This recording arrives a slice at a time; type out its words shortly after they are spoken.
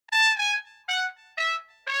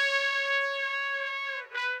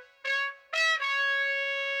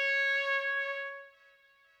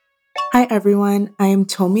Hi everyone, I am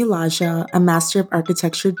Tomi Laja, a Master of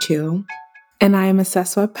Architecture too. And I am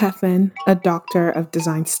Assesswa Peffin, a Doctor of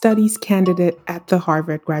Design Studies candidate at the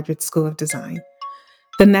Harvard Graduate School of Design.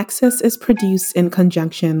 The Nexus is produced in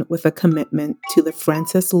conjunction with a commitment to the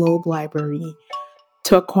Francis Loeb Library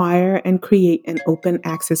to acquire and create an open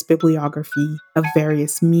access bibliography of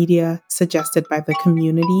various media suggested by the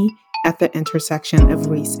community at the intersection of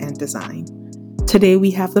race and design. Today,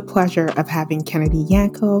 we have the pleasure of having Kennedy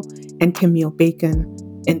Yanko and Camille Bacon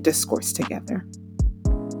in discourse together.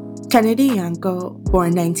 Kennedy Yanko,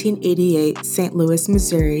 born 1988, St. Louis,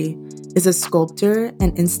 Missouri, is a sculptor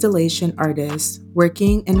and installation artist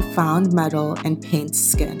working in found metal and paint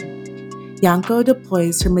skin. Yanko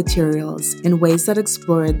deploys her materials in ways that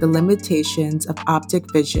explore the limitations of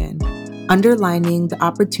optic vision, underlining the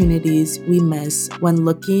opportunities we miss when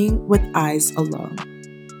looking with eyes alone.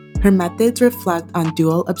 Her methods reflect on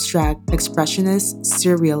dual abstract expressionist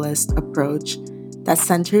surrealist approach that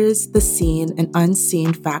centers the seen and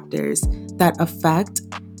unseen factors that affect,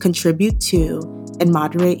 contribute to, and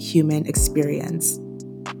moderate human experience.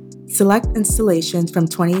 Select installations from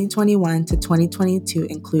 2021 to 2022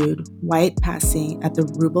 include White Passing at the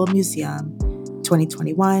Rubel Museum,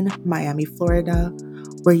 2021, Miami, Florida,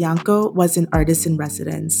 where Yanko was an artist in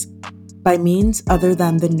residence, by means other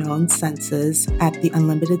than the known senses at the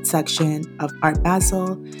Unlimited section of Art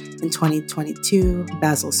Basel in 2022,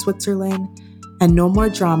 Basel, Switzerland, and No More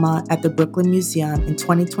Drama at the Brooklyn Museum in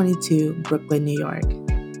 2022, Brooklyn, New York.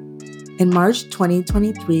 In March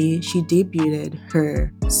 2023, she debuted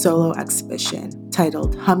her solo exhibition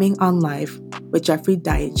titled Humming on Life with Jeffrey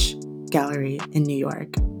Deitch Gallery in New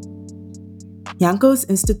York. Yanko's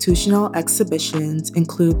institutional exhibitions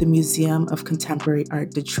include the Museum of Contemporary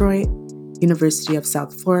Art Detroit, University of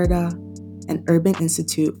South Florida, and Urban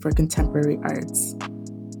Institute for Contemporary Arts.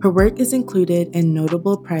 Her work is included in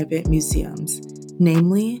notable private museums,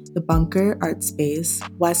 namely the Bunker Art Space,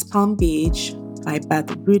 West Palm Beach by Beth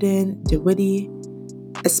Rudin DeWitty,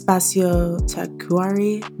 Espacio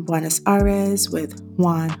Tacuari, Buenos Aires with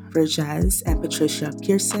Juan Vergez and Patricia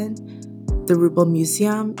Pearson, the Rubel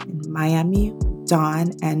Museum in Miami,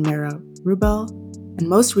 Dawn and Mira Rubel, and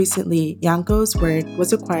most recently, Yanko's work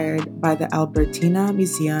was acquired by the Albertina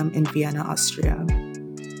Museum in Vienna, Austria.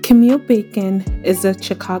 Camille Bacon is a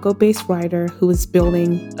Chicago-based writer who is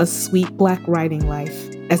building a sweet Black writing life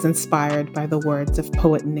as inspired by the words of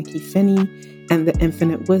poet Nikki Finney and the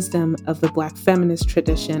infinite wisdom of the Black feminist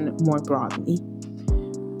tradition more broadly.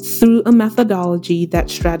 Through a methodology that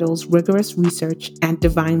straddles rigorous research and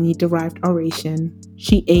divinely derived oration,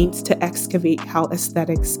 she aims to excavate how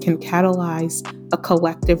aesthetics can catalyze a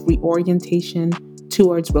collective reorientation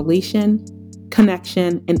towards relation,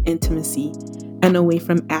 connection, and intimacy, and away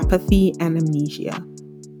from apathy and amnesia.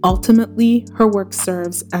 Ultimately, her work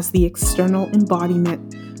serves as the external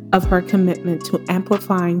embodiment of her commitment to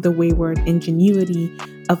amplifying the wayward ingenuity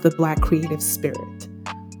of the Black creative spirit.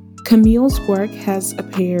 Camille's work has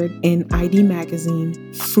appeared in ID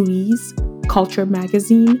Magazine, Freeze, Culture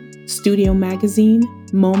Magazine, Studio Magazine,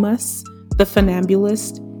 Momus, The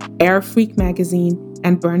Funambulist, Air Freak Magazine,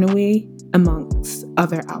 and Burnaway, amongst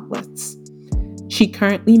other outlets. She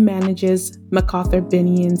currently manages MacArthur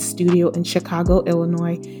Binian's studio in Chicago,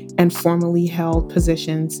 Illinois, and formerly held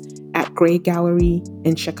positions at Gray Gallery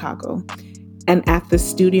in Chicago and at the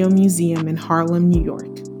Studio Museum in Harlem, New York.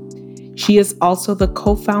 She is also the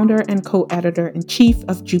co-founder and co-editor-in-chief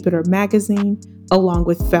of Jupiter Magazine, along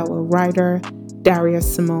with fellow writer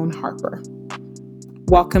Darius Simone Harper.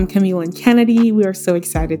 Welcome, Camille and Kennedy. We are so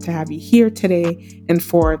excited to have you here today and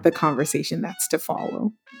for the conversation that's to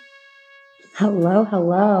follow. Hello,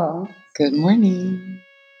 hello. Good morning.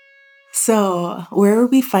 So, where are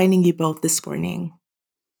we finding you both this morning?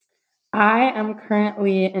 I am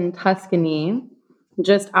currently in Tuscany,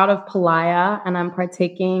 just out of Pelaya, and I'm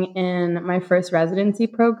partaking in my first residency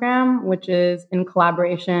program, which is in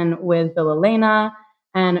collaboration with Villa Lena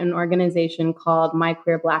and an organization called My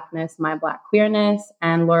Queer Blackness, My Black Queerness,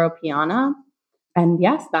 and Loro Piana. And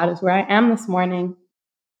yes, that is where I am this morning.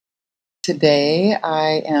 Today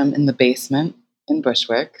I am in the basement in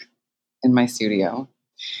Bushwick in my studio,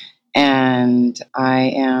 and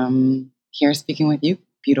I am here speaking with you,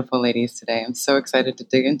 beautiful ladies, today. I'm so excited to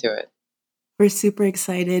dig into it. We're super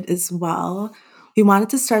excited as well. We wanted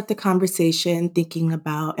to start the conversation thinking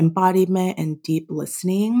about embodiment and deep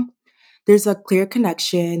listening. There's a clear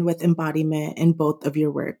connection with embodiment in both of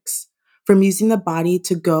your works. From using the body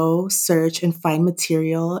to go, search, and find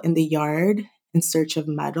material in the yard in search of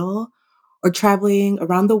metal, or traveling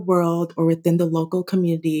around the world or within the local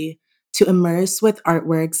community to immerse with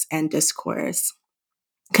artworks and discourse.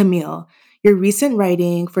 Camille, Your recent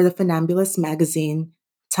writing for the Funambulist magazine,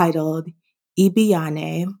 titled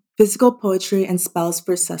Ibiyane, Physical Poetry and Spells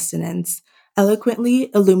for Sustenance, eloquently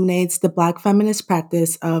illuminates the Black feminist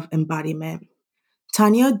practice of embodiment.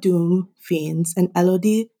 Tanya Doom Fiends and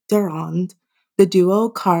Elodie Durand, the duo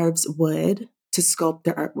carves wood to sculpt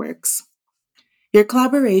their artworks. Your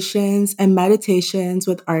collaborations and meditations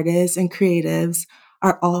with artists and creatives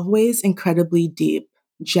are always incredibly deep,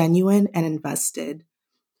 genuine, and invested.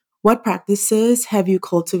 What practices have you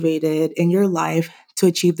cultivated in your life to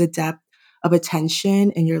achieve the depth of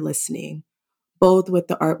attention in your listening, both with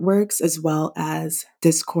the artworks as well as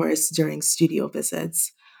discourse during studio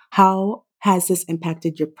visits? How has this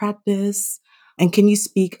impacted your practice? And can you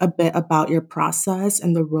speak a bit about your process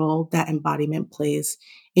and the role that embodiment plays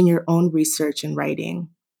in your own research and writing?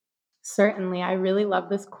 Certainly. I really love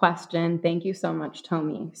this question. Thank you so much,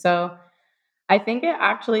 Tomi. So I think it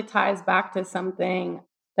actually ties back to something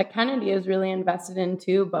that Kennedy is really invested in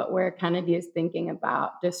too, but where Kennedy is thinking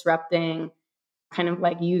about disrupting kind of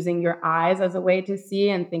like using your eyes as a way to see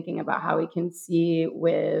and thinking about how we can see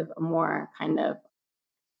with a more kind of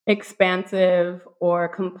expansive or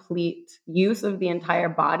complete use of the entire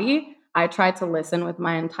body. I try to listen with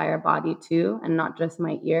my entire body too, and not just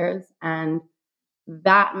my ears. And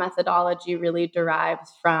that methodology really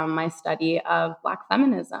derives from my study of Black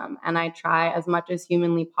feminism. And I try as much as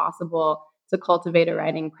humanly possible to cultivate a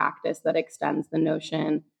writing practice that extends the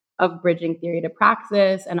notion of bridging theory to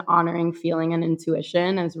praxis and honoring feeling and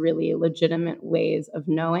intuition as really legitimate ways of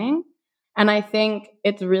knowing. And I think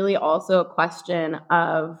it's really also a question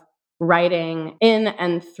of writing in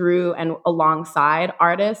and through and alongside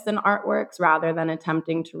artists and artworks rather than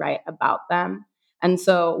attempting to write about them. And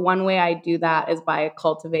so one way I do that is by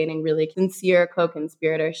cultivating really sincere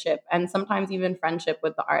co-conspiratorship and sometimes even friendship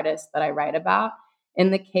with the artists that I write about.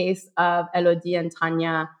 In the case of Elodie and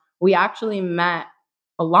Tanya, we actually met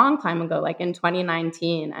a long time ago, like in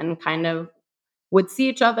 2019, and kind of would see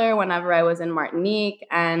each other whenever I was in Martinique.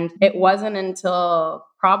 And it wasn't until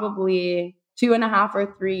probably 2.5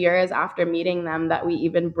 or 3 years after meeting them that we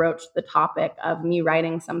even broached the topic of me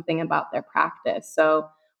writing something about their practice. So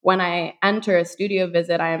when I enter a studio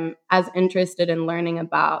visit, I'm as interested in learning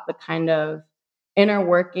about the kind of inner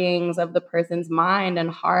workings of the person's mind and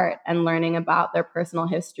heart and learning about their personal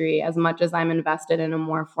history as much as I'm invested in a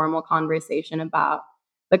more formal conversation about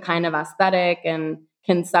the kind of aesthetic and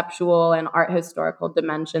conceptual and art historical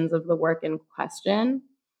dimensions of the work in question.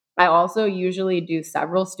 I also usually do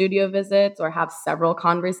several studio visits or have several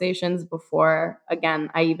conversations before, again,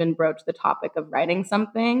 I even broach the topic of writing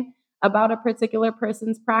something about a particular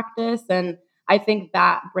person's practice. And I think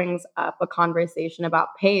that brings up a conversation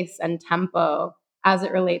about pace and tempo as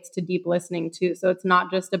it relates to deep listening too. So it's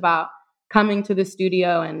not just about coming to the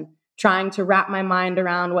studio and trying to wrap my mind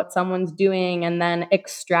around what someone's doing and then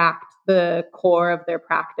extract the core of their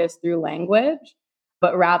practice through language,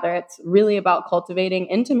 but rather it's really about cultivating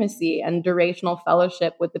intimacy and durational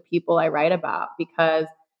fellowship with the people I write about. Because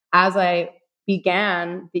as I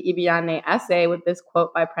began the Ibiyane essay with this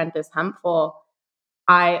quote by Prentice Hemphill,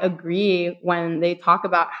 I agree when they talk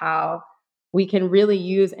about how we can really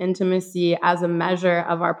use intimacy as a measure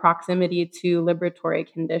of our proximity to liberatory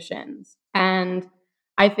conditions. And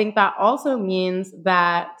I think that also means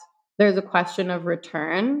that there's a question of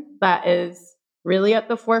return that is really at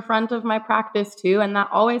the forefront of my practice too. And that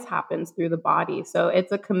always happens through the body. So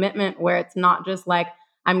it's a commitment where it's not just like,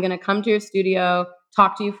 I'm going to come to your studio,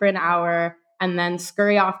 talk to you for an hour, and then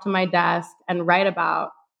scurry off to my desk and write about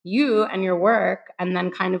you and your work and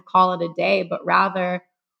then kind of call it a day, but rather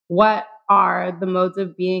what are the modes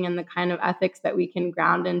of being and the kind of ethics that we can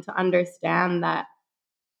ground in to understand that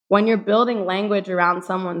when you're building language around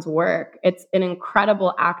someone's work, it's an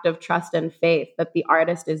incredible act of trust and faith that the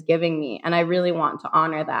artist is giving me. And I really want to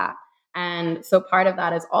honor that. And so part of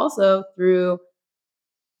that is also through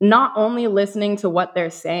not only listening to what they're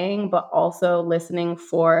saying, but also listening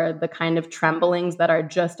for the kind of tremblings that are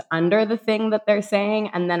just under the thing that they're saying,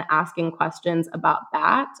 and then asking questions about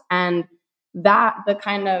that. And that the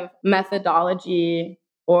kind of methodology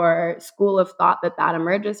or school of thought that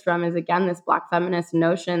emerges from is, again, this Black feminist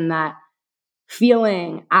notion that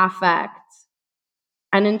feeling, affect,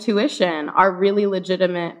 and intuition are really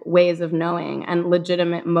legitimate ways of knowing and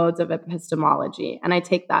legitimate modes of epistemology. And I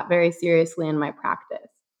take that very seriously in my practice.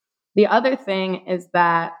 The other thing is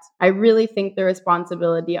that I really think the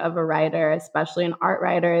responsibility of a writer, especially an art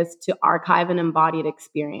writer, is to archive an embodied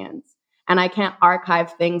experience. And I can't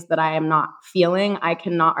archive things that I am not feeling. I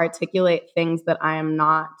cannot articulate things that I am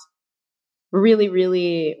not really,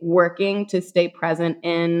 really working to stay present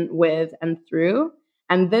in, with, and through.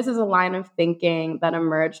 And this is a line of thinking that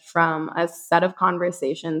emerged from a set of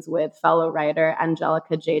conversations with fellow writer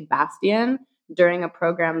Angelica Jade Bastian during a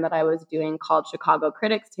program that I was doing called Chicago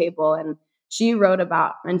Critics Table. And she wrote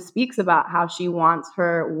about and speaks about how she wants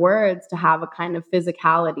her words to have a kind of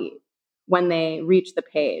physicality when they reach the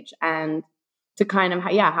page, and to kind of,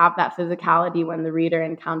 have that physicality when the reader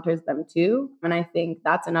encounters them too. And I think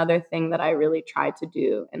that's another thing that I really try to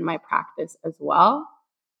do in my practice as well.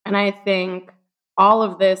 And I think all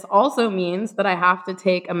of this also means that I have to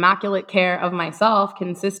take immaculate care of myself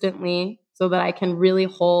consistently so that I can really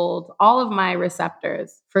hold all of my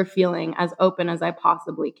receptors for feeling as open as I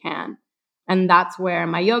possibly can. And that's where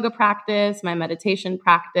my yoga practice, my meditation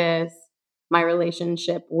practice, my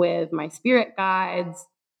relationship with my spirit guides,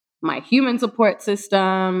 my human support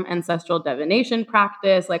system, ancestral divination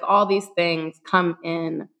practice, like all these things come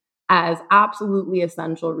in as absolutely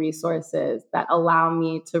essential resources that allow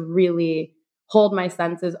me to really hold my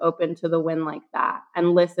senses open to the wind like that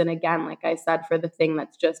and listen again, like I said, for the thing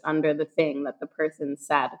that's just under the thing that the person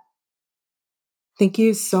said. Thank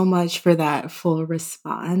you so much for that full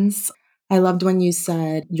response. I loved when you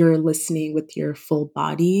said you're listening with your full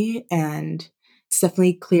body, and it's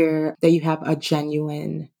definitely clear that you have a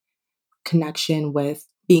genuine connection with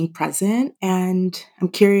being present. And I'm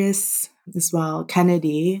curious as well,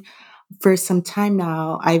 Kennedy, for some time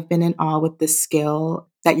now, I've been in awe with the skill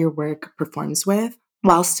that your work performs with,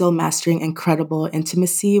 while still mastering incredible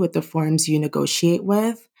intimacy with the forms you negotiate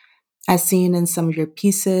with. As seen in some of your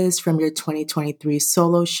pieces from your 2023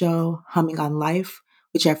 solo show, Humming on Life,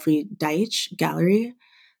 with Jeffrey Deitch Gallery,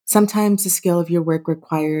 sometimes the scale of your work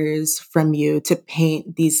requires from you to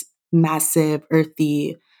paint these massive,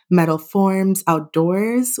 earthy metal forms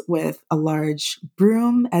outdoors with a large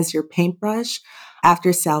broom as your paintbrush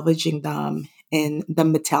after salvaging them in the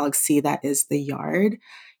metallic sea that is the yard.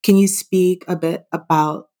 Can you speak a bit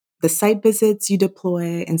about the site visits you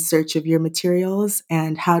deploy in search of your materials,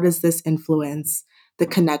 and how does this influence the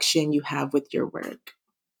connection you have with your work?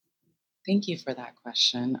 Thank you for that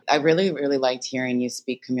question. I really, really liked hearing you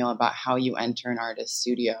speak, Camille, about how you enter an artist's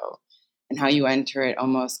studio and how you enter it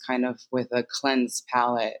almost kind of with a cleansed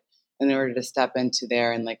palette in order to step into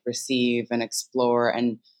there and like receive and explore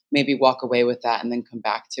and maybe walk away with that and then come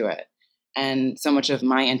back to it. And so much of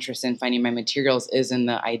my interest in finding my materials is in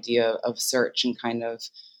the idea of search and kind of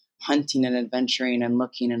hunting and adventuring and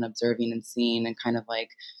looking and observing and seeing and kind of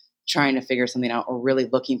like trying to figure something out or really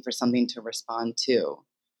looking for something to respond to.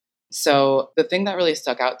 So the thing that really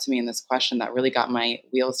stuck out to me in this question that really got my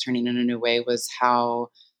wheels turning in a new way was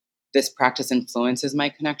how this practice influences my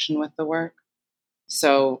connection with the work.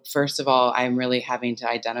 So first of all, I'm really having to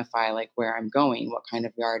identify like where I'm going. What kind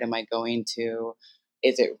of yard am I going to?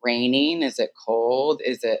 Is it raining? Is it cold?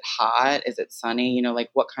 Is it hot? Is it sunny? Like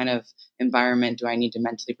what kind of environment do I need to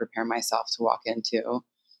mentally prepare myself to walk into?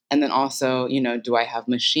 And then also, do I have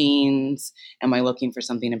machines? Am I looking for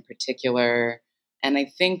something in particular? And I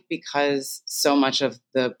think because so much of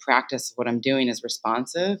the practice of what I'm doing is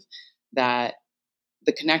responsive, that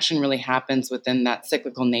the connection really happens within that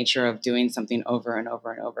cyclical nature of doing something over and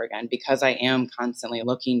over and over again, because I am constantly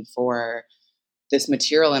looking for this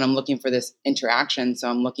material and I'm looking for this interaction. So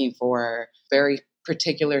I'm looking for very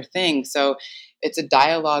particular things. So it's a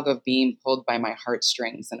dialogue of being pulled by my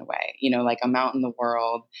heartstrings in a way, like I'm out in the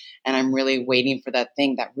world and I'm really waiting for that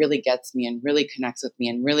thing that really gets me and really connects with me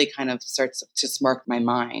and really kind of starts to spark my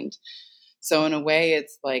mind. So in a way,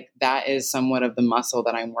 it's like that is somewhat of the muscle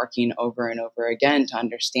that I'm working over and over again to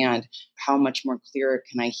understand how much more clearer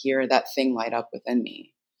can I hear that thing light up within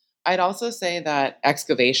me. I'd also say that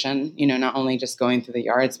excavation, not only just going through the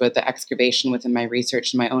yards, but the excavation within my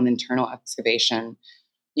research and my own internal excavation.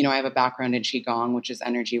 I have a background in Qigong, which is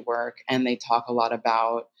energy work, and they talk a lot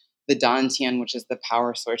about the Dantian, which is the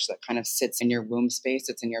power source that kind of sits in your womb space.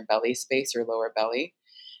 It's in your belly space, your lower belly.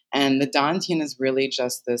 And the Dantian is really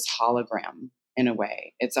just this hologram in a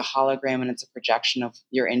way. It's a hologram and it's a projection of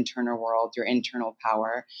your internal world, your internal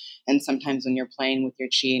power. And sometimes when you're playing with your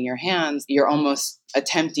chi in your hands, you're almost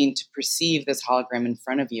attempting to perceive this hologram in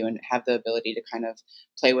front of you and have the ability to kind of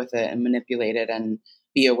play with it and manipulate it and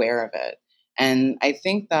be aware of it. And I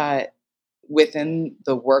think that within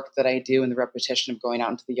the work that I do and the repetition of going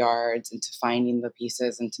out into the yards and to finding the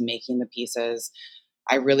pieces and to making the pieces,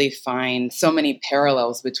 I really find so many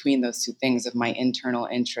parallels between those two things of my internal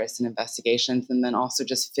interests and investigations, and then also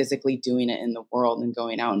just physically doing it in the world and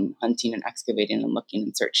going out and hunting and excavating and looking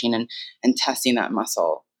and searching and testing that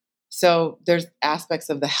muscle. So there's aspects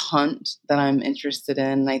of the hunt that I'm interested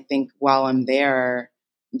in. I think while I'm there,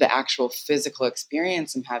 the actual physical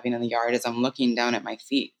experience I'm having in the yard is I'm looking down at my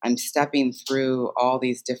feet. I'm stepping through all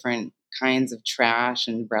these different kinds of trash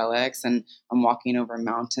and relics, and I'm walking over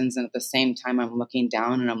mountains, and at the same time I'm looking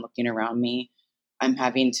down and I'm looking around me. I'm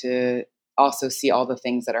having to also see all the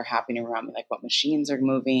things that are happening around me, like what machines are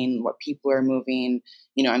moving, what people are moving.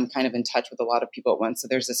 I'm kind of in touch with a lot of people at once. So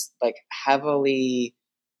there's this like heavily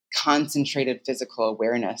concentrated physical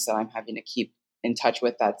awareness that I'm having to keep in touch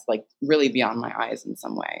with that's like really beyond my eyes in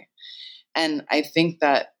some way. And I think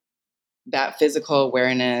that physical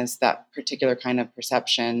awareness, that particular kind of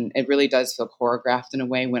perception, it really does feel choreographed in a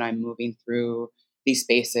way when I'm moving through these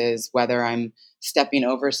spaces, whether I'm stepping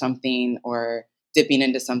over something or dipping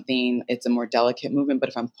into something, it's a more delicate movement. But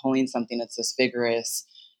if I'm pulling something, it's this vigorous,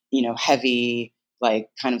 heavy, like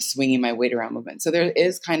kind of swinging my weight around movement. So there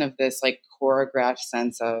is kind of this like choreographed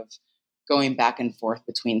sense of going back and forth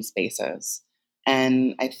between spaces.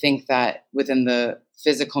 And I think that within the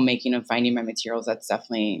physical making of finding my materials, that's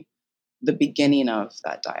definitely the beginning of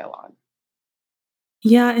that dialogue.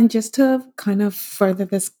 Yeah, and just to kind of further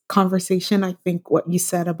this conversation, I think what you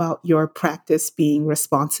said about your practice being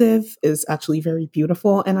responsive is actually very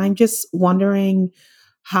beautiful. And I'm just wondering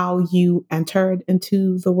how you entered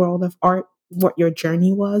into the world of art, what your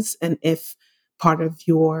journey was, and if part of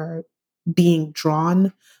your being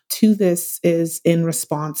drawn to this is in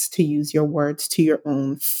response, to use your words, to your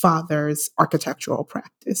own father's architectural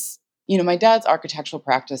practice. My dad's architectural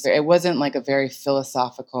practice, it wasn't like a very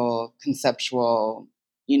philosophical, conceptual,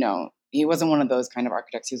 he wasn't one of those kind of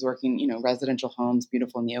architects. He was working, residential homes,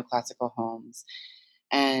 beautiful neoclassical homes.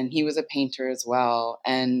 And he was a painter as well.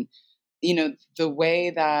 And, the way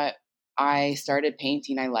that I started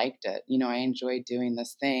painting, I liked it. I enjoyed doing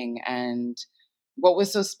this thing. And what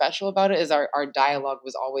was so special about it is our dialogue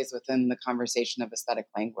was always within the conversation of aesthetic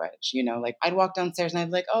language. Like I'd walk downstairs and I'd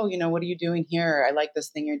be like, oh, what are you doing here? I like this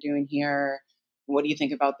thing you're doing here. What do you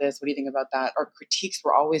think about this? What do you think about that? Our critiques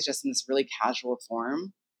were always just in this really casual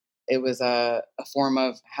form. It was a form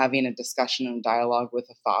of having a discussion and dialogue with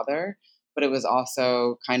a father, but it was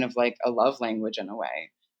also kind of like a love language in a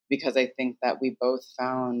way, because I think that we both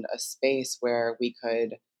found a space where we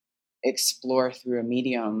could explore through a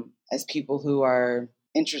medium as people who are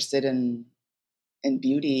interested in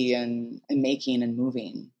beauty and making and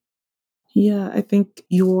moving. Yeah, I think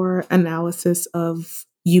your analysis of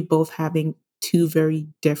you both having two very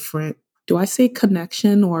different, do I say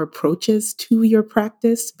connection or approaches to your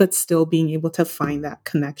practice, but still being able to find that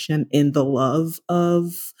connection in the love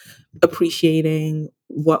of appreciating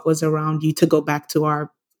what was around you, to go back to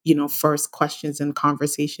our first questions and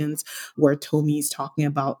conversations where Tomi's talking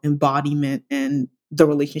about embodiment and the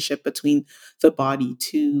relationship between the body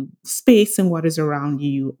to space and what is around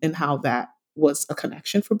you, and how that was a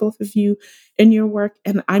connection for both of you in your work.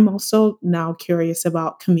 And I'm also now curious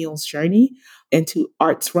about Camille's journey into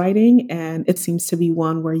arts writing. And it seems to be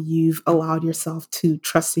one where you've allowed yourself to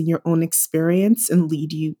trust in your own experience and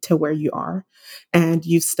lead you to where you are. And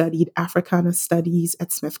you've studied Africana studies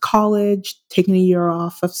at Smith College, taken a year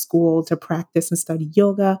off of school to practice and study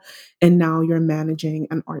yoga. And now you're managing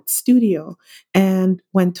an art studio. And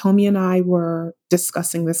when Tomi and I were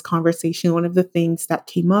discussing this conversation, one of the things that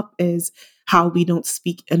came up is how we don't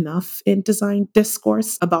speak enough in design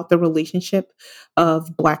discourse about the relationship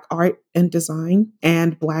of Black art and design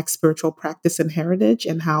and Black spiritual practice and heritage,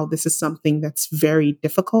 and how this is something that's very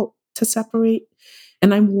difficult to separate.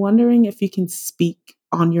 And I'm wondering if you can speak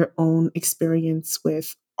on your own experience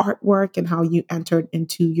with artwork and how you entered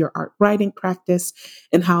into your art writing practice,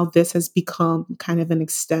 and how this has become kind of an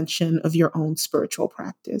extension of your own spiritual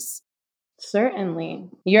practice. Certainly.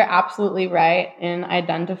 You're absolutely right in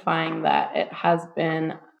identifying that it has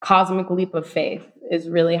been cosmic leap of faith is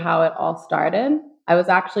really how it all started. I was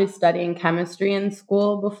actually studying chemistry in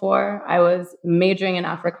school before. I was majoring in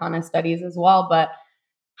Africana studies as well, but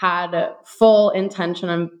had full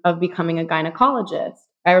intention of becoming a gynecologist.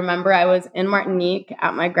 I remember I was in Martinique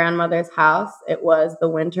at my grandmother's house. It was the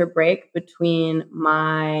winter break between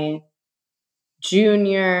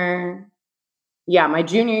junior my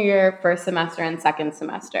junior year, first semester and second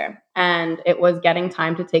semester. And it was getting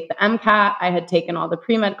time to take the MCAT. I had taken all the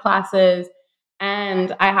pre-med classes,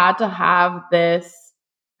 and I had to have this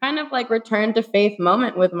kind of like return to faith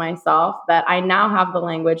moment with myself that I now have the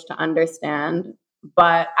language to understand.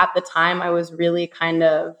 But at the time, I was really kind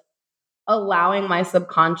of allowing my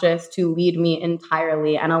subconscious to lead me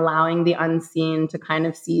entirely and allowing the unseen to kind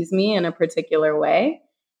of seize me in a particular way.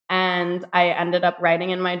 And I ended up writing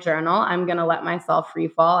in my journal, I'm going to let myself free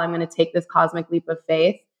fall. I'm going to take this cosmic leap of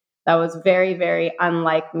faith. That was very, very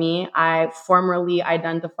unlike me. I formerly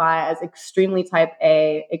identify as extremely type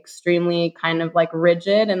A, extremely kind of like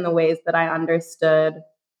rigid in the ways that I understood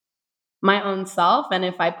my own self. And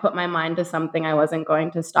if I put my mind to something, I wasn't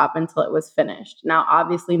going to stop until it was finished. Now,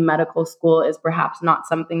 obviously, medical school is perhaps not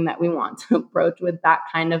something that we want to approach with that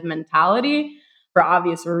kind of mentality for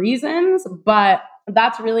obvious reasons, but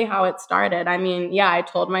that's really how it started. I mean, yeah, I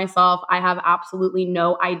told myself I have absolutely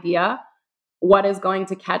no idea what is going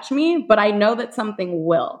to catch me, but I know that something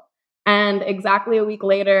will. And exactly a week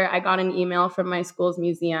later, I got an email from my school's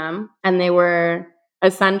museum, and they were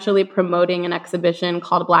essentially promoting an exhibition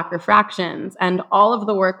called Black Refractions. And all of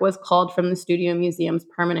the work was culled from the Studio Museum's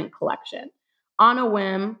permanent collection on a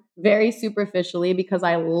whim, very superficially, because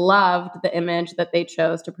I loved the image that they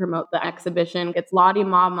chose to promote the exhibition. It's Lottie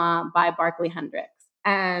Mama by Barclay Hendricks.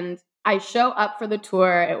 And I show up for the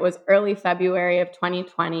tour. It was early February of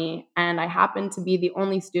 2020, and I happened to be the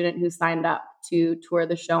only student who signed up to tour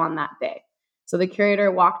the show on that day. So the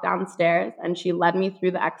curator walked downstairs and she led me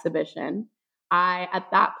through the exhibition. I, at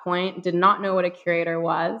that point, did not know what a curator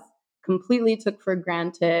was, completely took for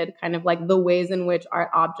granted kind of like the ways in which art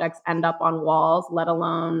objects end up on walls, let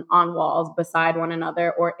alone on walls beside one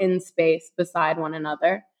another or in space beside one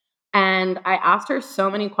another. And I asked her so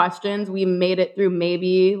many questions. We made it through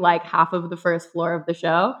maybe like half of the first floor of the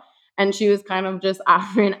show. And she was kind of just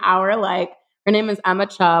after an hour, like, her name is Emma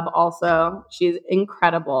Chubb also. She's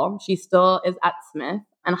incredible. She still is at Smith,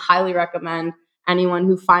 and highly recommend anyone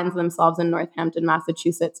who finds themselves in Northampton,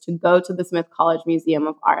 Massachusetts, to go to the Smith College Museum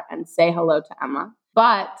of Art and say hello to Emma.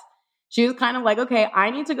 But she was kind of like, okay,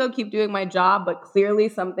 I need to go keep doing my job, but clearly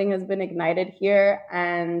something has been ignited here,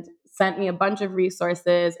 and sent me a bunch of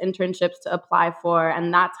resources, internships to apply for.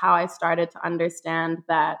 And that's how I started to understand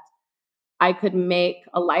that I could make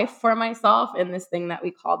a life for myself in this thing that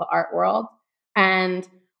we call the art world. And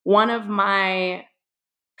one of my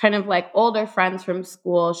kind of like older friends from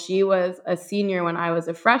school, she was a senior when I was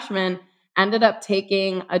a freshman, ended up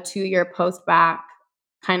taking a 2-year post-bac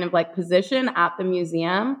kind of like position at the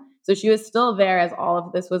museum. So she was still there as all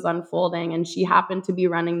of this was unfolding. And she happened to be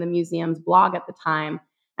running the museum's blog at the time,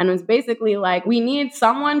 and was basically like, we need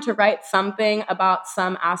someone to write something about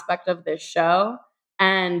some aspect of this show.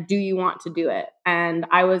 And do you want to do it? And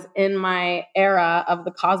I was in my era of the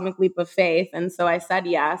cosmic leap of faith. And so I said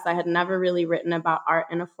yes. I had never really written about art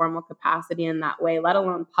in a formal capacity in that way, let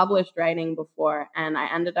alone published writing before. And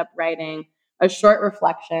I ended up writing a short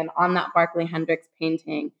reflection on that Barclay Hendricks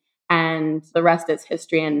painting. And the rest is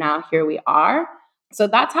history. And now here we are. So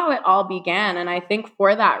that's how it all began. And I think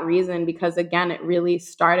for that reason, because again, it really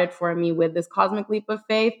started for me with this cosmic leap of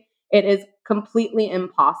faith, it is completely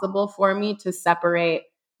impossible for me to separate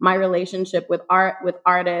my relationship with art, with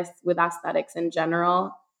artists, with aesthetics in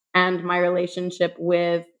general, and my relationship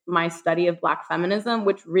with my study of Black feminism,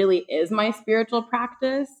 which really is my spiritual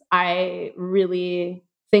practice. I really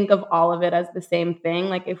think of all of it as the same thing.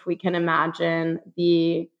 Like, if we can imagine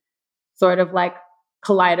the sort of like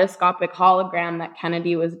kaleidoscopic hologram that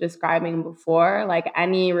Kennedy was describing before, like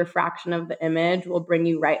any refraction of the image will bring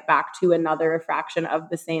you right back to another refraction of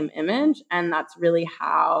the same image. And that's really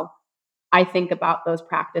how I think about those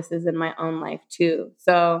practices in my own life too.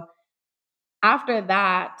 So after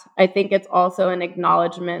that, I think it's also an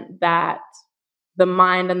acknowledgement that the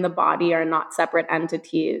mind and the body are not separate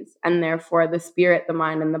entities. And therefore, the spirit, the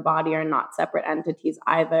mind, and the body are not separate entities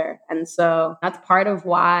either. And so that's part of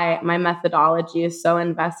why my methodology is so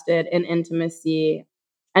invested in intimacy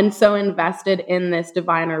and so invested in this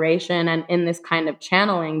divine oration and in this kind of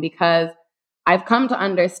channeling, because I've come to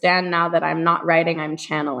understand now that I'm not writing, I'm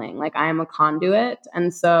channeling. Like, I am a conduit.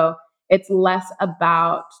 And so it's less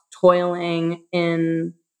about toiling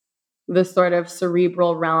in the sort of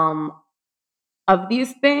cerebral realm of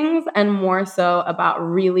these things, and more so about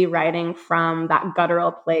really writing from that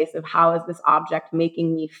guttural place of how is this object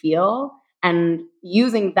making me feel, and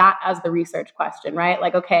using that as the research question, right?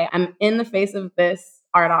 Like, okay, I'm in the face of this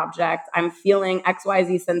art object, I'm feeling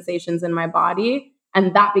XYZ sensations in my body,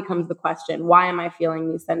 and that becomes the question, why am I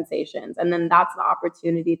feeling these sensations? And then that's the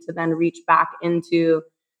opportunity to then reach back into,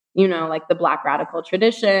 you know, like the Black radical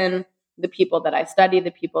tradition, the people that I study,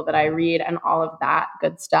 the people that I read, and all of that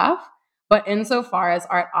good stuff. But insofar as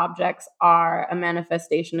art objects are a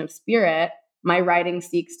manifestation of spirit, my writing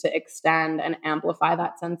seeks to extend and amplify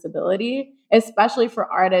that sensibility, especially for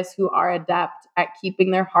artists who are adept at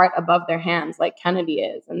keeping their heart above their hands, like Kennedy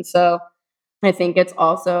is. And so I think it's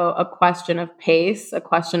also a question of pace, a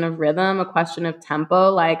question of rhythm, a question of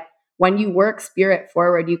tempo. Like, when you work spirit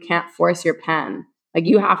forward, you can't force your pen. Like,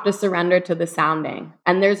 you have to surrender to the sounding.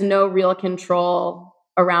 And there's no real control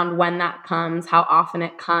around when that comes, how often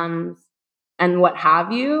it comes, and what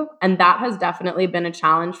have you. And that has definitely been a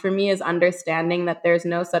challenge for me, is understanding that there's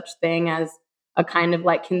no such thing as a kind of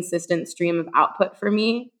like consistent stream of output for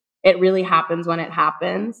me. it really happens when it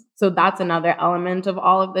happens. So that's another element of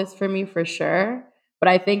all of this for me, for sure. But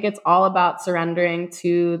I think it's all about surrendering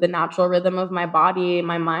to the natural rhythm of my body,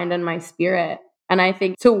 my mind, and my spirit. And I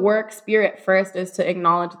think to work spirit first is to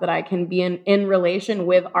acknowledge that I can be in relation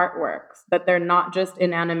with artworks, that they're not just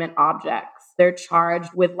inanimate objects. They're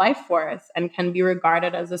charged with life force and can be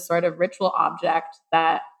regarded as a sort of ritual object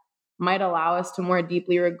that might allow us to more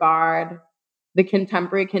deeply regard the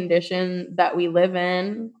contemporary condition that we live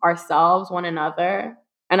in, ourselves, one another.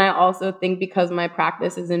 And I also think because my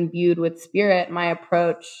practice is imbued with spirit, my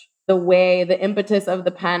approach, the impetus of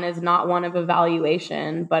the pen is not one of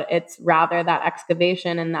evaluation, but it's rather that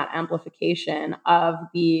excavation and that amplification of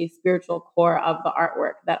the spiritual core of the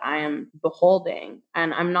artwork that I am beholding.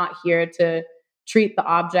 And I'm not here to treat the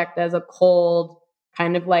object as a cold,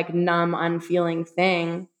 kind of like numb, unfeeling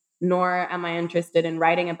thing, nor am I interested in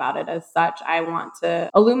writing about it as such. I want to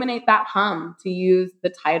illuminate that hum, to use the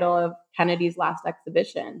title of Kennedy's last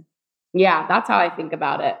exhibition. Yeah, that's how I think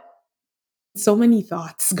about it. So many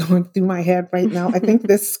thoughts going through my head right now. I think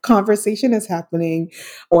this conversation is happening,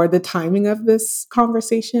 or the timing of this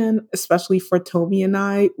conversation, especially for Toby and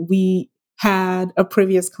I, we had a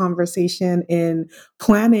previous conversation in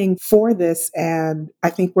planning for this. And I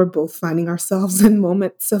think we're both finding ourselves in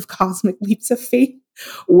moments of cosmic leaps of faith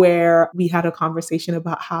where we had a conversation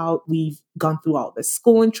about how we've gone through all this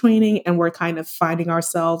school and training, and we're kind of finding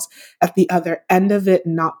ourselves at the other end of it,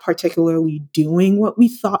 not particularly doing what we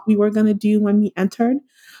thought we were going to do when we entered.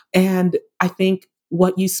 And I think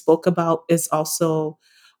what you spoke about is also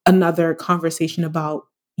another conversation about,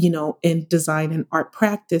 in design and art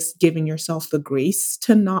practice, giving yourself the grace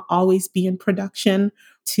to not always be in production,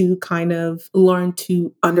 to kind of learn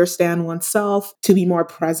to understand oneself, to be more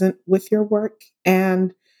present with your work.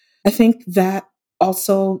 And I think that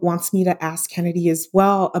also wants me to ask Kennedy as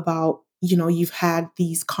well about, you've had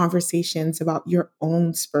these conversations about your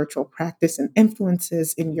own spiritual practice and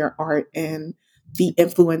influences in your art and the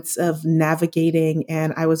influence of navigating.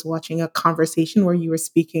 And I was watching a conversation where you were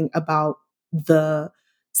speaking about the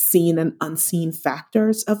seen and unseen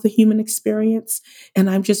factors of the human experience. And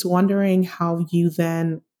I'm just wondering how you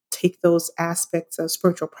then take those aspects of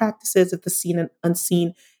spiritual practices of the seen and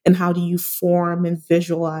unseen, and how do you form and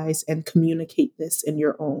visualize and communicate this in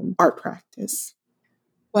your own art practice?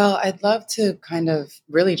 Well, I'd love to kind of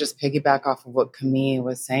really just piggyback off of what Camille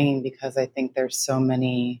was saying, because I think there's so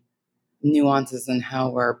many nuances in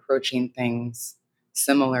how we're approaching things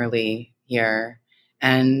similarly here.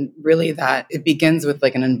 And really that it begins with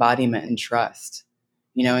like an embodiment and trust,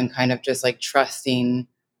 and kind of just like trusting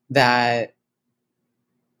that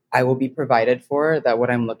I will be provided for, that what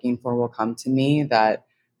I'm looking for will come to me, that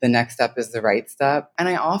the next step is the right step. And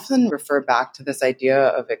I often refer back to this idea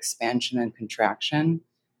of expansion and contraction,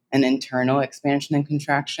 and internal expansion and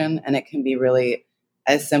contraction. And it can be really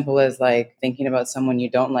as simple as like thinking about someone you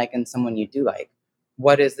don't like and someone you do like.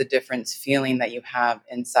 What is the difference feeling that you have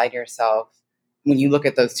inside yourself when you look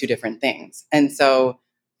at those two different things? And so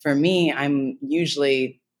for me, I'm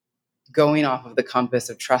usually going off of the compass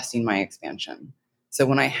of trusting my expansion. So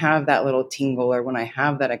when I have that little tingle, or when I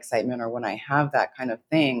have that excitement, or when I have that kind of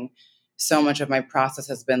thing, so much of my process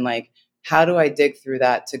has been like, how do I dig through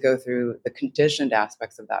that to go through the conditioned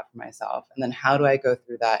aspects of that for myself? And then how do I go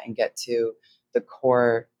through that and get to the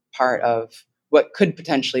core part of what could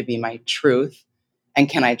potentially be my truth? And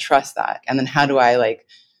can I trust that? And then how do I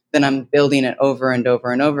then I'm building it over and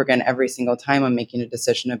over and over again. Every single time I'm making a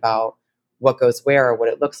decision about what goes where, or what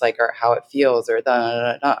it looks like, or how it feels, or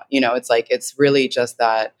it's like, it's really just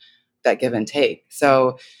that give and take.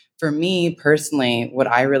 So for me personally, what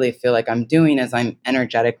I really feel like I'm doing is I'm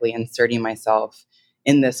energetically inserting myself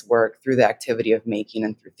in this work through the activity of making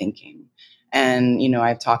and through thinking. And,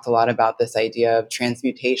 I've talked a lot about this idea of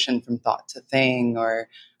transmutation from thought to thing, or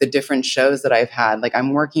the different shows that I've had. Like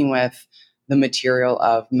I'm working with the material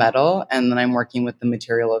of metal, and then I'm working with the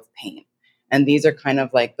material of paint. And these are kind of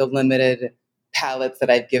like the limited palettes that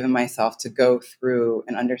I've given myself to go through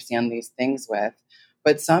and understand these things with.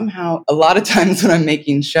 But somehow, a lot of times when I'm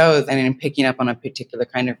making shows and I'm picking up on a particular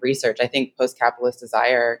kind of research, I think post-capitalist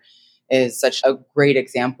desire is such a great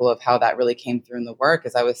example of how that really came through in the work.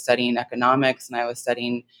 As I was studying economics, and I was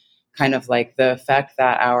studying kind of like the effect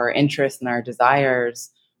that our interests and our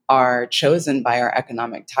desires are chosen by our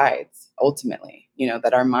economic tides, ultimately,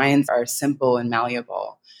 that our minds are simple and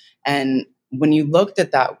malleable. And when you looked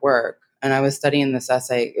at that work, and I was studying this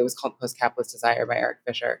essay, it was called Post-Capitalist Desire by Eric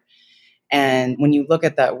Fisher. And when you look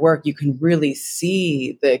at that work, you can really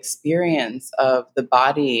see the experience of the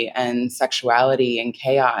body and sexuality and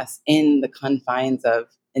chaos in the confines of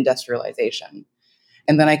industrialization.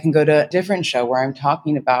 And then I can go to a different show where I'm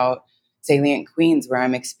talking about salient queens, where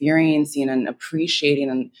I'm experiencing and appreciating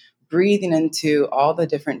and breathing into all the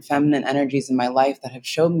different feminine energies in my life that have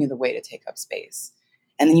showed me the way to take up space.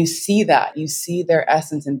 And then you see their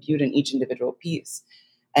essence imbued in each individual piece.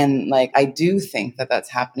 And like, I do think that that's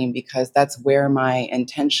happening because that's where my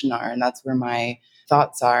intention are, and that's where my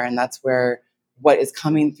thoughts are, and that's where what is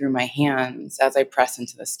coming through my hands as I press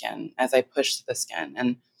into the skin, as I push to the skin.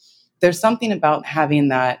 And there's something about having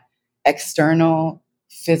that external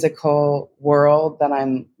physical world that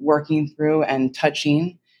I'm working through and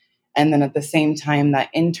touching. And then at the same time, that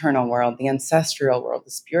internal world, the ancestral world, the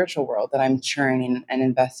spiritual world that I'm churning and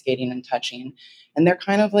investigating and touching. And they're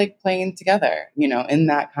kind of like playing together, in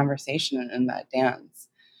that conversation and in that dance.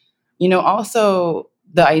 Also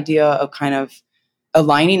the idea of kind of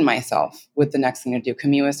aligning myself with the next thing to do.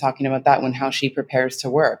 Camille was talking about that when how she prepares to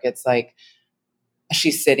work. It's like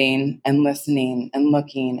she's sitting and listening and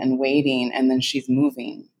looking and waiting, and then she's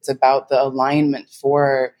moving. It's about the alignment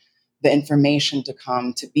for the information to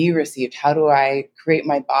come, to be received. How do I create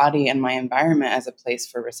my body and my environment as a place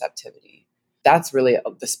for receptivity? That's really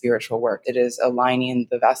the spiritual work. It is aligning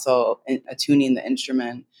the vessel, attuning the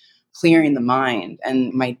instrument, clearing the mind.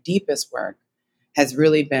 And my deepest work has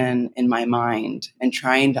really been in my mind and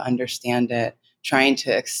trying to understand it, trying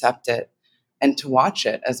to accept it, and to watch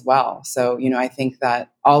it as well. So, I think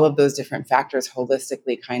that all of those different factors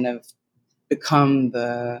holistically kind of become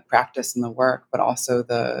the practice and the work, but also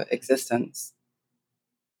the existence.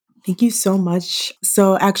 Thank you so much.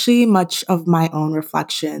 So, actually, much of my own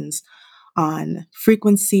reflections on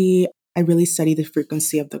frequency, I really study the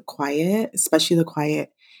frequency of the quiet, especially the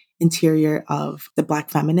quiet interior of the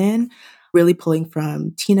Black feminine, really pulling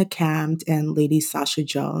from Tina Campt and Lady Sasha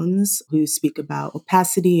Jones, who speak about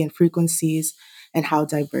opacity and frequencies and how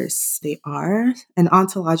diverse they are. And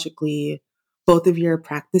ontologically, both of your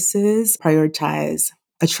practices prioritize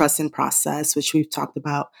a trust in process, which we've talked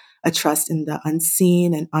about, a trust in the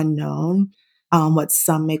unseen and unknown, what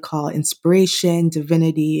some may call inspiration,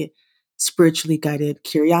 divinity, spiritually guided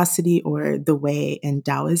curiosity, or the way in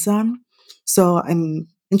Taoism. So I'm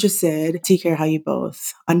interested to hear how you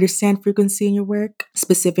both understand frequency in your work,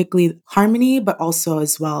 specifically harmony, but also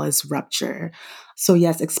as well as rupture. So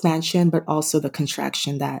yes, expansion, but also the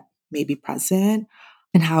contraction that may be present,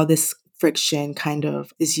 and how this friction kind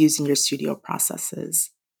of is used in your studio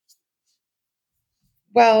processes.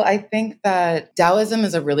 Well, I think that Taoism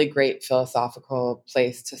is a really great philosophical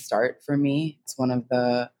place to start for me. It's one of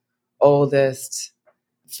the oldest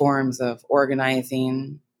forms of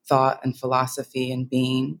organizing thought and philosophy and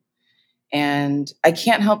being. And I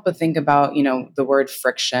can't help but think about, the word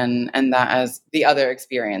friction and that as the other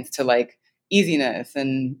experience to like easiness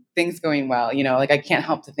and things going well, like I can't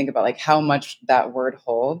help to think about like how much that word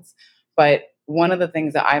holds. But one of the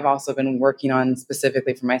things that I've also been working on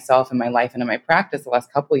specifically for myself in my life and in my practice the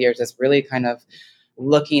last couple of years is really kind of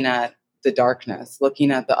looking at the darkness,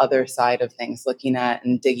 looking at the other side of things, looking at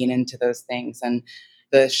and digging into those things. And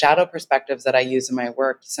the shadow perspectives that I use in my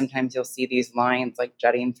work, sometimes you'll see these lines like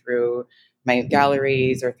jutting through my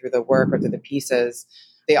galleries or through the work or through the pieces.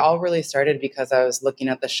 They all really started because I was looking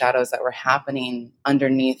at the shadows that were happening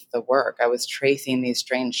underneath the work. I was tracing these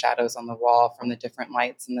strange shadows on the wall from the different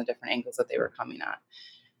lights and the different angles that they were coming at.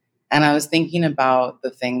 And I was thinking about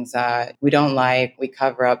the things that we don't like, we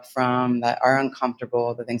cover up from, that are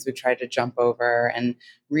uncomfortable, the things we try to jump over, and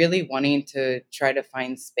really wanting to try to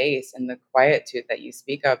find space in the quietude that you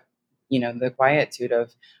speak of, the quietude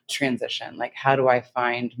of transition. Like, how do I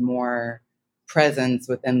find more presence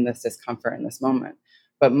within this discomfort in this moment?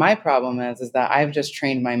 But my problem is that I've just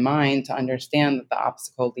trained my mind to understand that the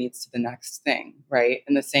obstacle leads to the next thing, right?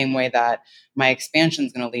 In the same way that my expansion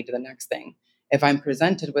is going to lead to the next thing. If I'm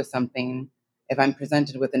presented with something, if I'm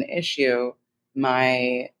presented with an issue,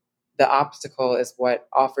 the obstacle is what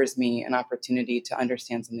offers me an opportunity to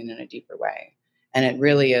understand something in a deeper way. And it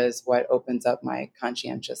really is what opens up my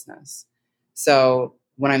conscientiousness. So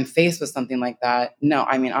when I'm faced with something like that, no,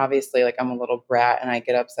 I mean, obviously, like I'm a little brat and I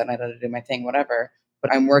get upset and I don't do my thing, whatever.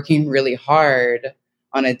 But I'm working really hard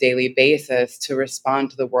on a daily basis to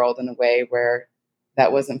respond to the world in a way where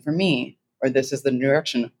that wasn't for me, or this is the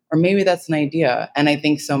direction, or maybe that's an idea. And I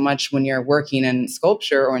think so much when you're working in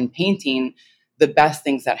sculpture or in painting, the best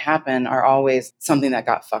things that happen are always something that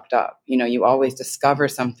got fucked up. You always discover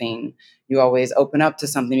something, you always open up to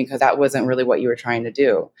something because that wasn't really what you were trying to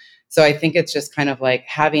do. So I think it's just kind of like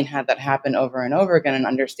having had that happen over and over again and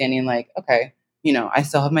understanding like, okay, I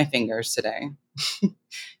still have my fingers today.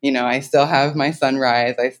 I still have my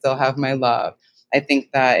sunrise. I still have my love. I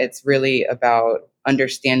think that it's really about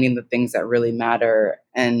understanding the things that really matter.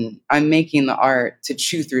 And I'm making the art to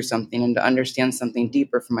chew through something and to understand something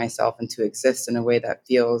deeper for myself and to exist in a way that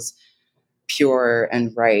feels pure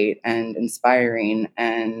and right and inspiring.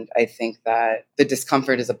 And I think that the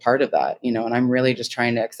discomfort is a part of that, and I'm really just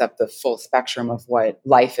trying to accept the full spectrum of what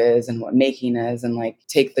life is and what making is, and like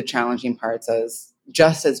take the challenging parts as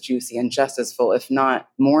just as juicy and just as full, if not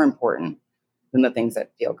more important than the things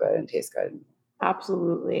that feel good and taste good.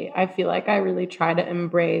 Absolutely. I feel like I really try to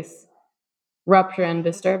embrace rupture and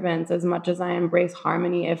disturbance as much as I embrace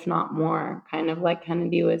harmony, if not more. Kind of like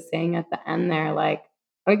Kennedy was saying at the end there. Like,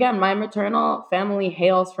 again, my maternal family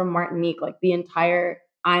hails from Martinique. Like, the entire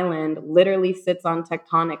island literally sits on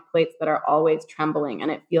tectonic plates that are always trembling. And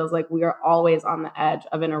it feels like we are always on the edge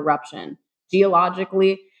of an eruption,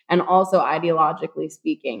 geologically and also ideologically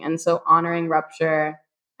speaking. And so honoring rupture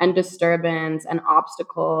and disturbance and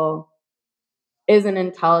obstacle is an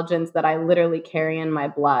intelligence that I literally carry in my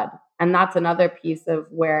blood. And that's another piece of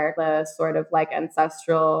where the sort of like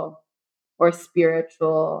ancestral or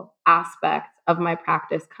spiritual aspect of my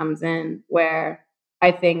practice comes in, where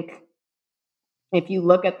I think if you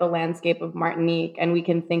look at the landscape of Martinique, and we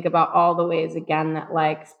can think about all the ways again that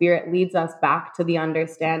like spirit leads us back to the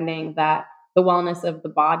understanding that the wellness of the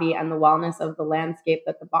body and the wellness of the landscape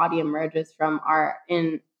that the body emerges from are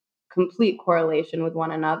in complete correlation with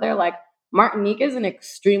one another. Like, Martinique is an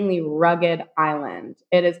extremely rugged island.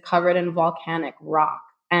 It is covered in volcanic rock.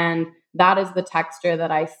 And that is the texture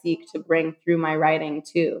that I seek to bring through my writing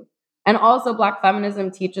too. And also, Black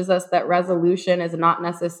feminism teaches us that resolution is not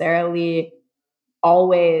necessarily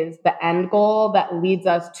always the end goal that leads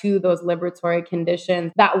us to those liberatory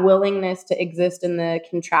conditions, that willingness to exist in the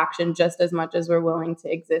contraction just as much as we're willing to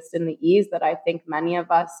exist in the ease that I think many of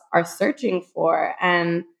us are searching for.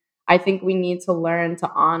 And I think we need to learn to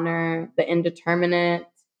honor the indeterminate,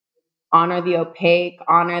 honor the opaque,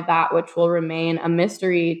 honor that which will remain a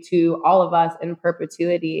mystery to all of us in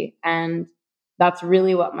perpetuity. And that's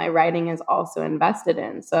really what my writing is also invested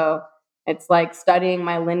in. So it's like studying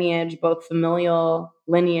my lineage, both familial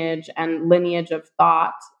lineage and lineage of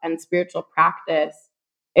thought and spiritual practice,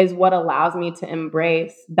 is what allows me to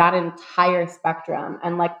embrace that entire spectrum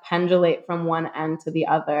and like pendulate from one end to the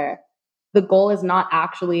other. The goal is not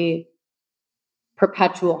actually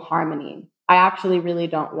perpetual harmony. I actually really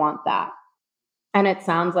don't want that. And it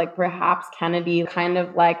sounds like perhaps Kennedy, kind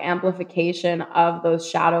of like amplification of those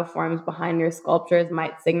shadow forms behind your sculptures,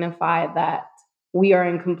 might signify that we are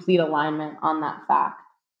in complete alignment on that fact,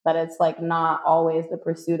 that it's like not always the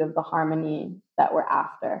pursuit of the harmony that we're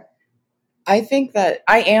after. I think that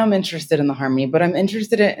I am interested in the harmony, but I'm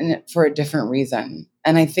interested in it for a different reason.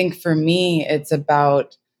 And I think for me, it's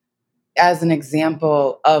about as an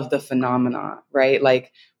example of the phenomena, right?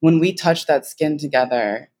 Like when we touch that skin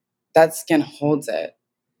together, that skin holds it.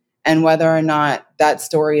 And whether or not that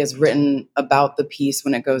story is written about the piece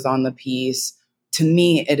when it goes on the piece, to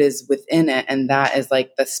me, it is within it. And that is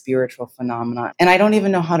like the spiritual phenomena. And I don't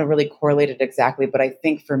even know how to really correlate it exactly, but I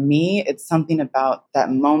think for me, it's something about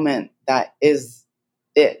that moment that is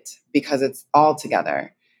it, because it's all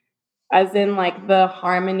together. As in like the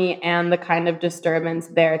harmony and the kind of disturbance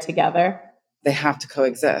there together. They have to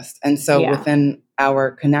coexist. And so within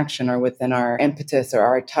our connection or within our impetus or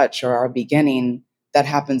our touch or our beginning, that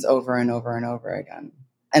happens over and over and over again.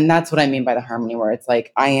 And that's what I mean by the harmony, where it's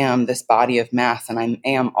like, I am this body of mass and I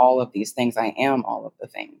am all of these things. I am all of the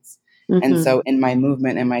things. Mm-hmm. And so in my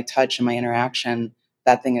movement and my touch and my interaction,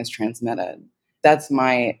 that thing is transmitted. That's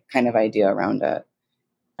my kind of idea around it.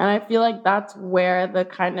 And I feel like that's where the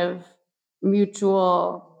kind of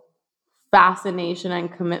mutual fascination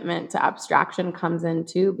and commitment to abstraction comes in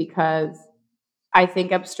too, because I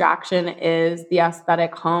think abstraction is the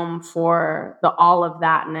aesthetic home for the all of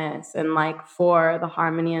thatness and like for the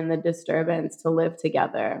harmony and the disturbance to live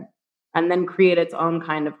together and then create its own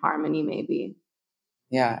kind of harmony maybe.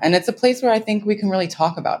 Yeah. And it's a place where I think we can really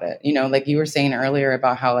talk about it. Like you were saying earlier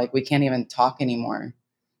about how like we can't even talk anymore.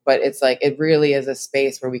 But it's like, it really is a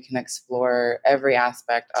space where we can explore every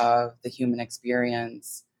aspect of the human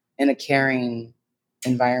experience in a caring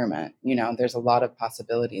environment. There's a lot of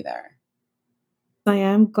possibility there. I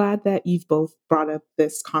am glad that you've both brought up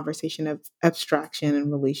this conversation of abstraction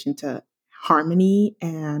in relation to harmony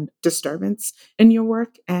and disturbance in your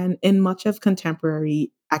work. And in much of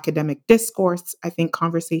contemporary academic discourse, I think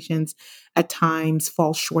conversations at times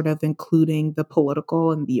fall short of including the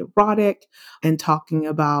political and the erotic and talking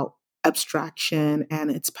about abstraction and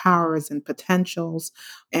its powers and potentials,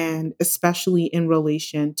 and especially in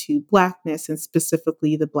relation to Blackness and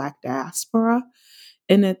specifically the Black diaspora.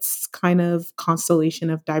 in its kind of constellation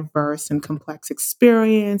of diverse and complex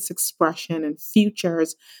experience, expression, and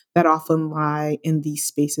futures that often lie in these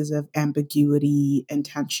spaces of ambiguity and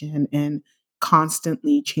tension and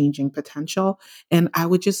constantly changing potential. And I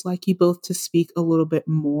would just like you both to speak a little bit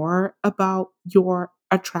more about your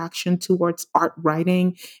attraction towards art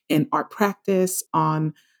writing and art practice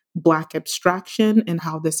on Black abstraction and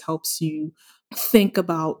how this helps you think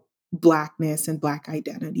about Blackness and Black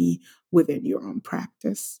identity within your own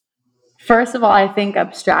practice. First of all, I think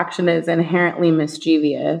abstraction is inherently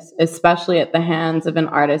mischievous, especially at the hands of an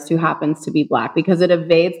artist who happens to be Black, because it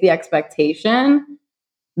evades the expectation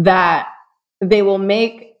that they will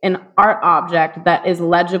make an art object that is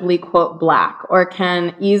legibly, quote, Black or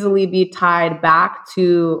can easily be tied back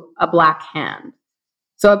to a Black hand.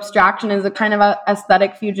 So abstraction is a kind of a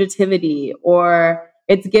aesthetic fugitivity, or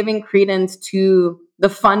it's giving credence to the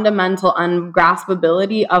fundamental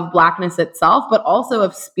ungraspability of Blackness itself, but also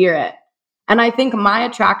of spirit. And I think my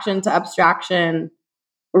attraction to abstraction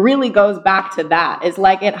really goes back to that. It's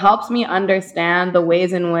like it helps me understand the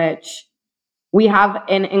ways in which we have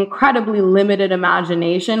an incredibly limited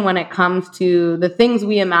imagination when it comes to the things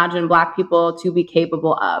we imagine Black people to be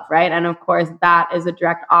capable of, right? And of course, that is a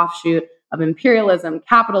direct offshoot of imperialism,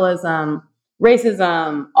 capitalism,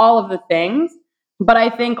 racism, all of the things. But I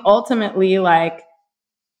think ultimately, like,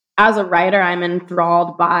 as a writer, I'm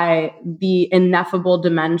enthralled by the ineffable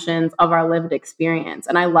dimensions of our lived experience.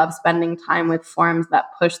 And I love spending time with forms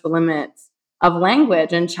that push the limits of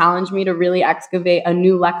language and challenge me to really excavate a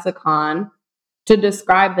new lexicon to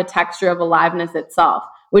describe the texture of aliveness itself,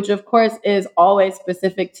 which of course is always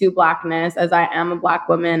specific to Blackness, as I am a Black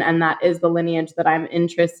woman. And that is the lineage that I'm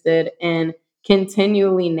interested in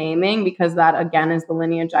continually naming, because that, again, is the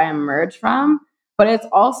lineage I emerge from. But it's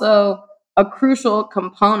also a crucial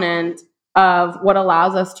component of what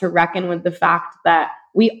allows us to reckon with the fact that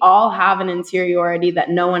we all have an interiority that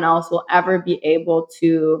no one else will ever be able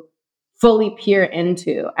to fully peer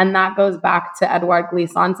into. And that goes back to Edouard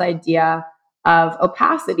Glissant's idea of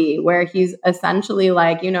opacity, where he's essentially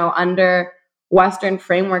like, under Western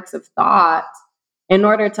frameworks of thought, in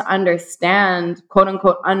order to understand, quote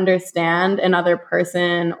unquote, understand another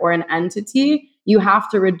person or an entity, you have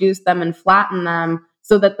to reduce them and flatten them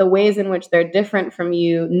so that the ways in which they're different from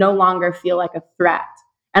you no longer feel like a threat.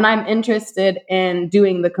 And I'm interested in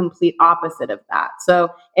doing the complete opposite of that. So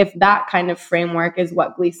if that kind of framework is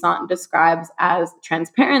what Glissant describes as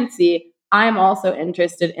transparency, I'm also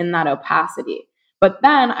interested in that opacity. But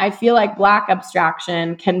then I feel like Black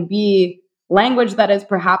abstraction can be language that is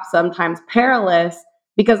perhaps sometimes perilous,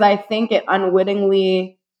 because I think it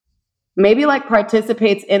unwittingly maybe like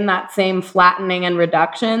participates in that same flattening and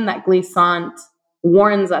reduction that Glissant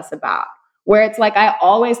warns us about, where it's like, I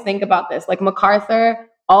always think about this, like MacArthur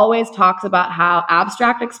always talks about how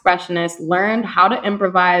abstract expressionists learned how to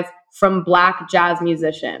improvise from Black jazz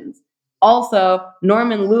musicians. Also,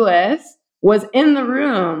 Norman Lewis was in the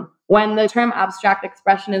room when the term abstract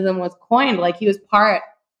expressionism was coined. Like, he was part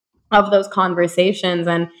of those conversations,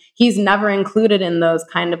 and he's never included in those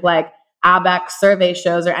kind of like ABEC survey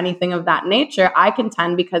shows or anything of that nature, I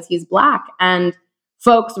contend, because he's Black. And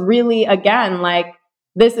folks really, again, like,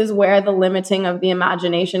 this is where the limiting of the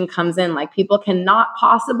imagination comes in. Like, people cannot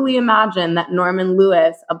possibly imagine that Norman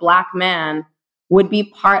Lewis, a Black man, would be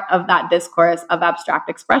part of that discourse of abstract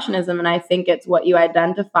expressionism. And I think it's what you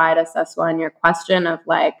identified, Aseswa, in your question of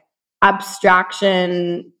like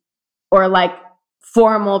abstraction or like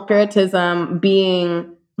formal puritanism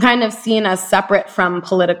being kind of seen as separate from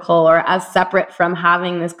political, or as separate from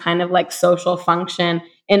having this kind of like social function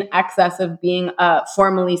in excess of being,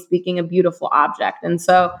 formally speaking, a beautiful object. And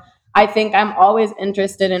so I think I'm always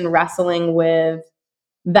interested in wrestling with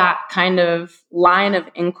that kind of line of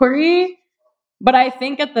inquiry. But I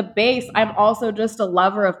think at the base, I'm also just a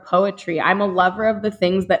lover of poetry. I'm a lover of the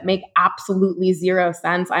things that make absolutely zero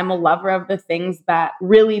sense. I'm a lover of the things that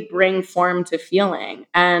really bring form to feeling.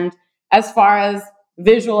 And as far as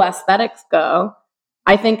visual aesthetics go,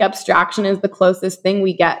 I think abstraction is the closest thing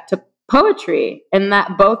we get to poetry, and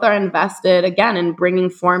that both are invested, again, in bringing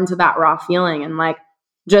form to that raw feeling. And like,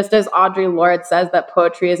 just as Audre Lorde says that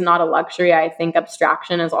poetry is not a luxury, I think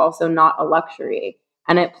abstraction is also not a luxury.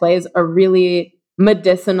 And it plays a really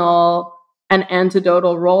medicinal and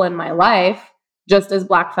antidotal role in my life, just as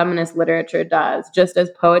Black feminist literature does, just as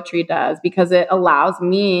poetry does, because it allows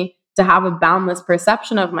me to have a boundless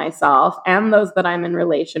perception of myself and those that I'm in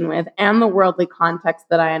relation with and the worldly context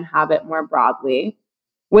that I inhabit more broadly,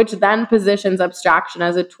 which then positions abstraction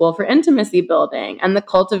as a tool for intimacy building and the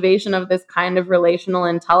cultivation of this kind of relational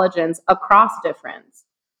intelligence across difference,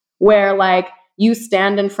 where like you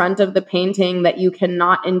stand in front of the painting that you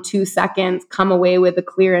cannot in 2 seconds come away with a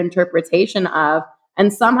clear interpretation of,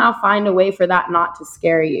 and somehow find a way for that not to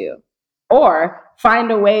scare you, or find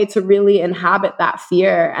a way to really inhabit that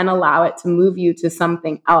fear and allow it to move you to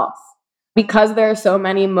something else. Because there are so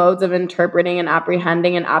many modes of interpreting and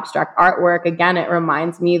apprehending an abstract artwork, again, it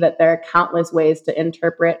reminds me that there are countless ways to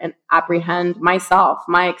interpret and apprehend myself,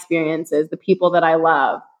 my experiences, the people that I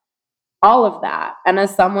love, all of that. And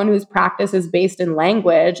as someone whose practice is based in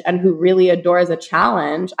language and who really adores a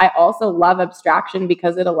challenge, I also love abstraction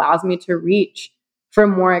because it allows me to reach for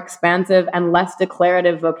more expansive and less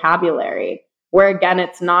declarative vocabulary, where again,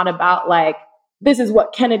 it's not about like, this is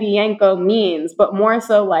what Kennedy Yanko means, but more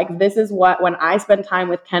so like, this is what, when I spend time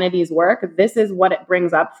with Kennedy's work, this is what it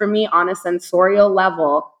brings up for me on a sensorial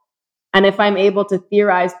level. And if I'm able to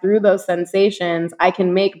theorize through those sensations, I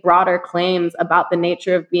can make broader claims about the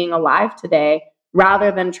nature of being alive today,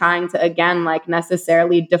 rather than trying to, again, like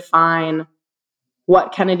necessarily define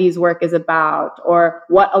what Kennedy's work is about or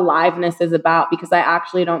what aliveness is about, because I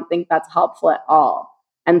actually don't think that's helpful at all.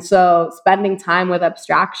 And so spending time with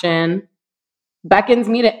abstraction beckons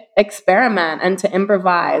me to experiment and to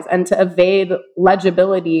improvise and to evade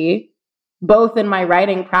legibility, both in my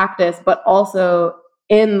writing practice, but also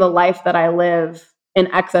in the life that I live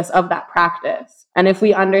in excess of that practice. And if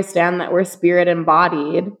we understand that we're spirit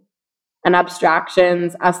embodied, and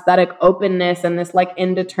abstractions, aesthetic openness, and this like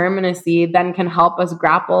indeterminacy then can help us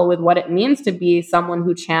grapple with what it means to be someone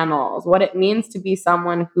who channels, what it means to be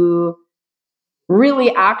someone who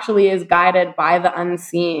really actually is guided by the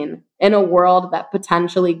unseen in a world that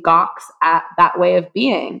potentially gawks at that way of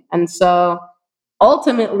being. And so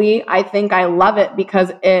ultimately, I think I love it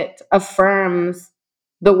because it affirms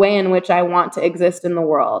the way in which I want to exist in the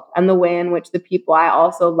world and the way in which the people I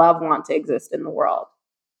also love want to exist in the world.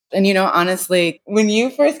 And, honestly, when you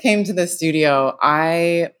first came to the studio,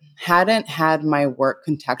 I hadn't had my work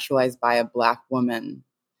contextualized by a Black woman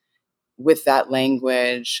with that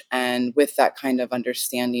language and with that kind of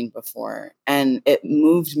understanding before. And it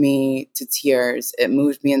moved me to tears. It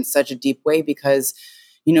moved me in such a deep way because,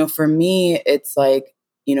 for me, it's like,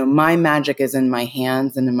 my magic is in my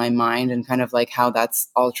hands and in my mind and kind of like how that's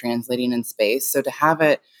all translating in space. So to have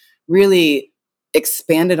it really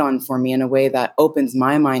expanded on for me in a way that opens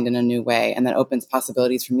my mind in a new way and that opens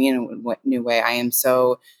possibilities for me in a new way, I am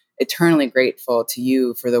so eternally grateful to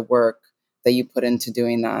you for the work that you put into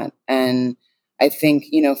doing that. And I think,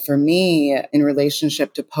 for me, in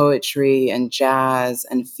relationship to poetry and jazz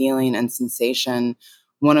and feeling and sensation,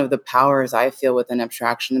 one of the powers I feel within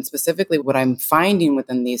abstraction, and specifically what I'm finding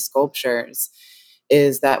within these sculptures,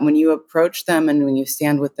 is that when you approach them and when you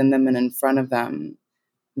stand within them and in front of them,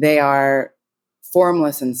 they are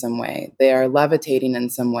formless in some way. They are levitating in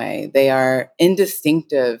some way. They are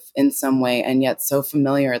indistinctive in some way, and yet so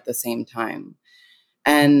familiar at the same time.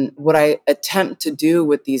 And what I attempt to do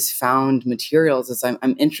with these found materials is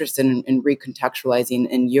I'm interested in recontextualizing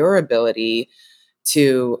in your ability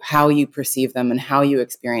to how you perceive them and how you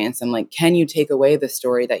experience them. Like, can you take away the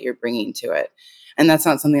story that you're bringing to it? And that's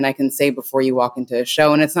not something I can say before you walk into a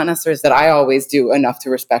show. And it's not necessarily that I always do enough to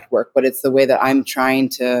respect work, but it's the way that I'm trying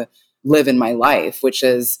to live in my life, which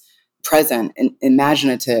is present and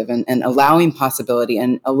imaginative and allowing possibility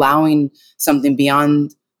and allowing something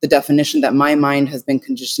beyond the definition that my mind has been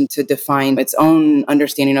conditioned to define its own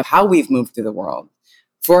understanding of how we've moved through the world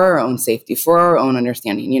for our own safety, for our own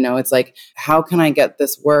understanding. It's like, how can I get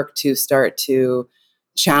this work to start to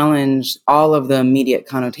challenge all of the immediate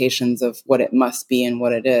connotations of what it must be and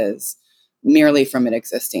what it is, merely from it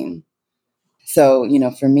existing? So,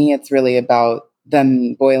 for me, it's really about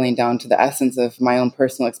them boiling down to the essence of my own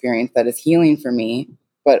personal experience that is healing for me,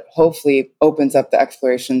 but hopefully opens up the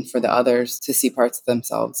exploration for the others to see parts of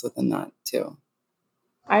themselves within that too.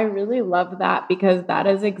 I really love that because that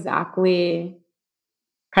is exactly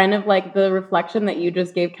kind of like the reflection that you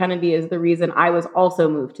just gave, Kennedy, is the reason I was also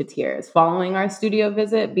moved to tears following our studio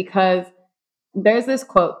visit, because there's this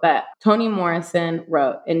quote that Toni Morrison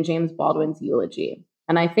wrote in James Baldwin's eulogy.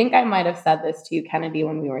 And I think I might have said this to you, Kennedy,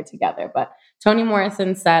 when we were together, but Toni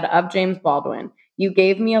Morrison said of James Baldwin, "You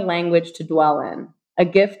gave me a language to dwell in, a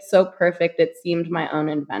gift so perfect it seemed my own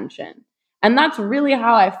invention." And that's really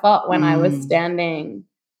how I felt when I was standing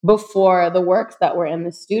before the works that were in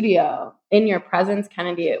the studio. In your presence,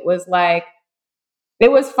 Kennedy, it was like,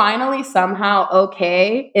 it was finally somehow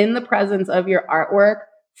okay in the presence of your artwork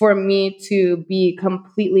for me to be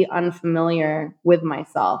completely unfamiliar with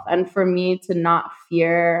myself and for me to not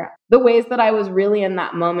fear the ways that I was really in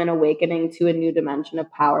that moment awakening to a new dimension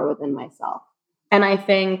of power within myself. And I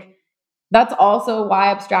think that's also why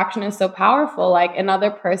abstraction is so powerful. Like another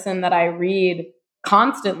person that I read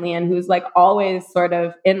constantly and who's like always sort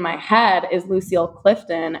of in my head is Lucille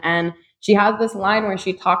Clifton. And she has this line where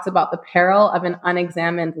she talks about the peril of an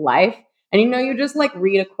unexamined life. And you just like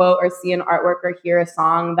read a quote or see an artwork or hear a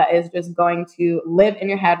song that is just going to live in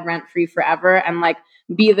your head rent free forever and like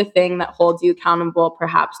be the thing that holds you accountable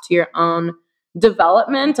perhaps to your own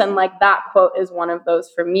development. And like that quote is one of those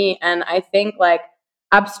for me. And I think like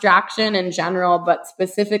abstraction in general, but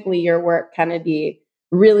specifically your work, Kennedy,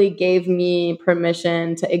 really gave me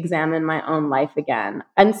permission to examine my own life again.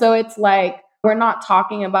 And so it's like, we're not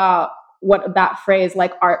talking about what that phrase,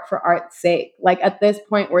 like art for art's sake. Like at this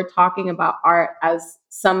point, we're talking about art as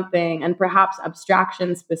something, and perhaps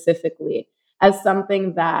abstraction specifically, as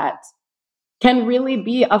something that can really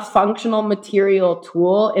be a functional material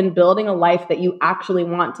tool in building a life that you actually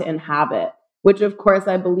want to inhabit, which of course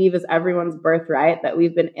I believe is everyone's birthright that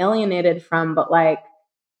we've been alienated from. But like,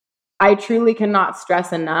 I truly cannot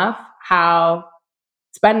stress enough how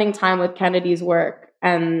spending time with Kennedy's work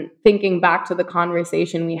and thinking back to the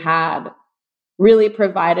conversation we had really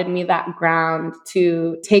provided me that ground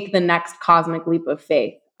to take the next cosmic leap of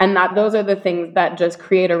faith. And that those are the things that just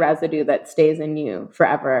create a residue that stays in you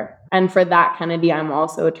forever. And for that, Kennedy, I'm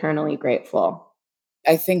also eternally grateful.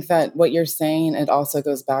 I think that what you're saying, it also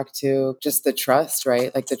goes back to just the trust,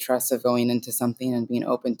 right? Like the trust of going into something and being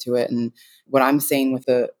open to it. And what I'm saying with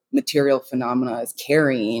the material phenomena is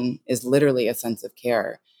carrying is literally a sense of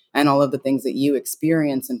care. And all of the things that you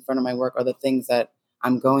experience in front of my work are the things that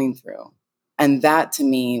I'm going through. And that to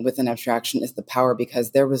me, with an abstraction, is the power,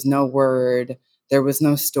 because there was no word, there was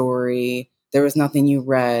no story, there was nothing you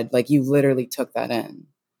read. Like you literally took that in.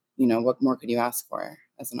 What more could you ask for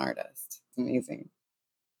as an artist? It's amazing.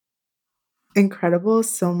 Incredible.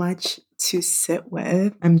 So much to sit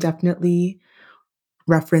with. I'm definitely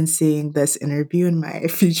referencing this interview in my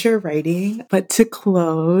future writing. But to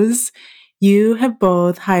close, you have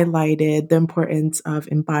both highlighted the importance of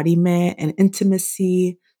embodiment and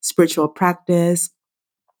intimacy, spiritual practice,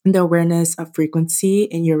 and the awareness of frequency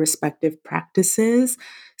in your respective practices.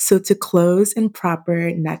 So to close in proper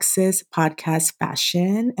Nexus podcast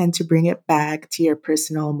fashion and to bring it back to your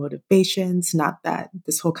personal motivations, not that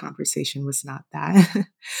this whole conversation was not that.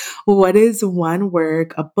 What is one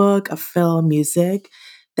work, a book, a film, music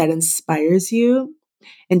that inspires you?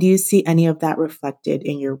 And do you see any of that reflected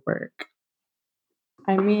in your work?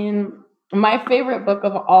 I mean, my favorite book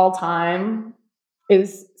of all time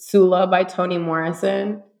is Sula by Toni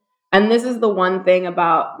Morrison. And this is the one thing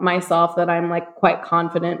about myself that I'm like quite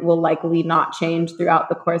confident will likely not change throughout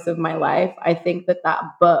the course of my life. I think that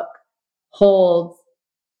book holds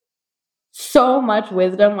so much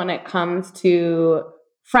wisdom when it comes to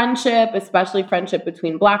friendship, especially friendship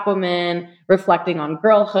between Black women, reflecting on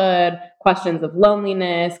girlhood, questions of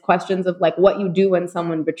loneliness, questions of like what you do when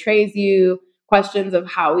someone betrays you, questions of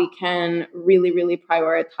how we can really, really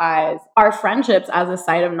prioritize our friendships as a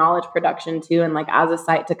site of knowledge production too, and like as a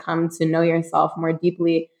site to come to know yourself more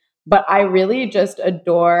deeply. But I really just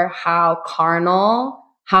adore how carnal,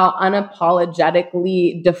 how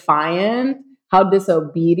unapologetically defiant, how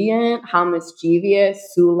disobedient, how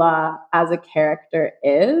mischievous Sula as a character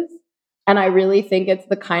is. And I really think it's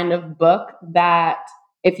the kind of book that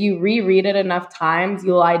if you reread it enough times,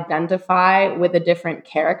 you'll identify with a different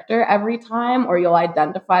character every time, or you'll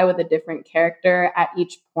identify with a different character at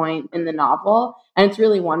each point in the novel. And it's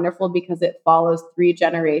really wonderful because it follows 3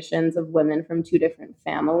 generations of women from 2 different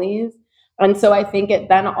families. And so I think it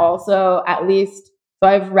then also, at least, so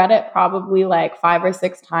I've read it probably like 5 or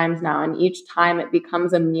 6 times now, and each time it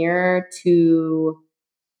becomes a mirror to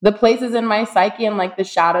the places in my psyche and like the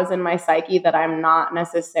shadows in my psyche that I'm not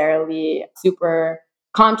necessarily super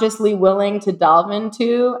consciously willing to delve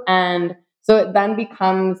into. And so it then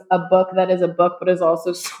becomes a book that is a book, but is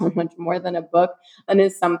also so much more than a book, and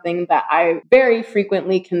is something that I very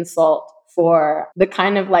frequently consult for the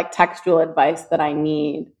kind of like textual advice that I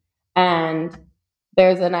need. And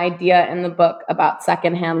there's an idea in the book about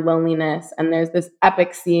secondhand loneliness. And there's this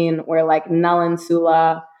epic scene where like Nell and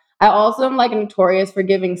Sula, I also am like notorious for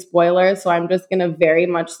giving spoilers, so I'm just going to very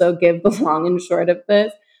much so give the long and short of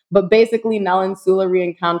this. But basically, Nell and Sula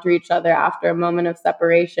re-encounter each other after a moment of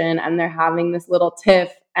separation, and they're having this little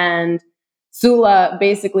tiff. And Sula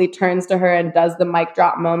basically turns to her and does the mic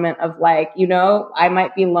drop moment of like, I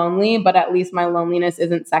might be lonely, but at least my loneliness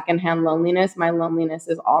isn't secondhand loneliness. My loneliness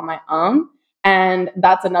is all my own. And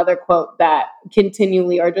that's another quote that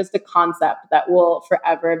continually, or just a concept that will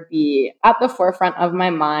forever be at the forefront of my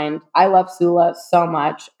mind. I love Sula so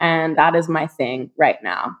much, and that is my thing right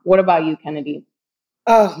now. What about you, Kennedy?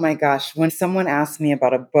 Oh my gosh. When someone asks me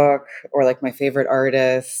about a book or like my favorite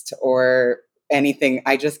artist or anything,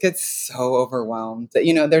 I just get so overwhelmed.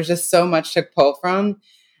 There's just so much to pull from.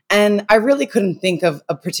 And I really couldn't think of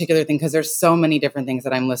a particular thing because there's so many different things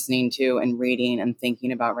that I'm listening to and reading and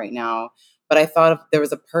thinking about right now. But I thought if there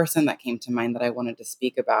was a person that came to mind that I wanted to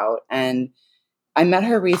speak about. And I met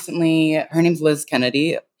her recently. Her name's Liz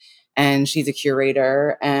Kennedy, and she's a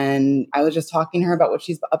curator. And I was just talking to her about what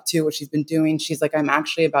she's up to, what she's been doing. She's like, I'm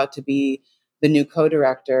actually about to be the new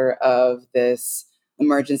co-director of this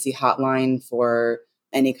emergency hotline for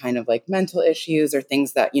any kind of like mental issues or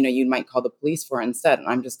things that, you might call the police for instead. And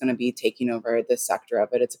I'm just going to be taking over this sector of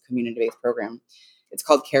it. It's a community-based program. It's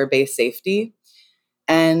called Care-Based Safety.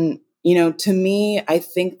 And, to me, I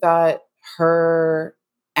think that her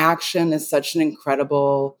action is such an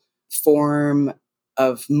incredible form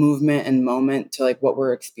of movement and moment to like what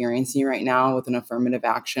we're experiencing right now with an affirmative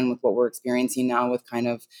action, with what we're experiencing now with kind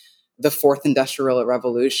of the fourth industrial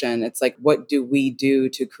revolution. It's like, what do we do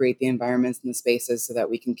to create the environments and the spaces so that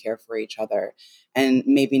we can care for each other and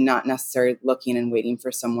maybe not necessarily looking and waiting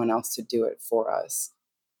for someone else to do it for us?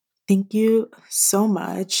 Thank you so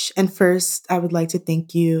much. And first, I would like to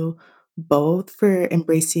thank you both for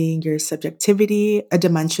embracing your subjectivity, a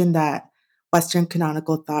dimension that Western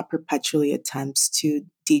canonical thought perpetually attempts to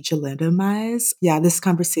delegitimize. Yeah, this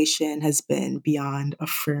conversation has been beyond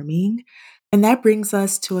affirming. And that brings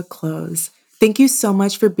us to a close. Thank you so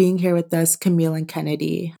much for being here with us, Camille and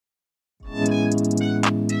Kennedy.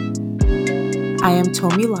 I am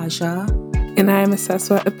Tomi Laja. And I am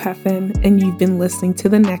Assesswa Epephin, and you've been listening to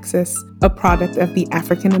The Nexus, a product of the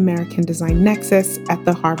African American Design Nexus at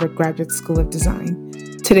the Harvard Graduate School of Design.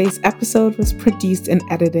 Today's episode was produced and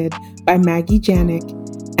edited by Maggie Janik,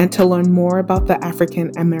 and to learn more about the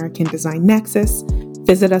African American Design Nexus,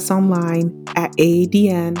 visit us online at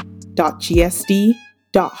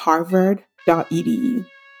aadn.gsd.harvard.edu.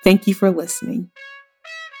 Thank you for listening.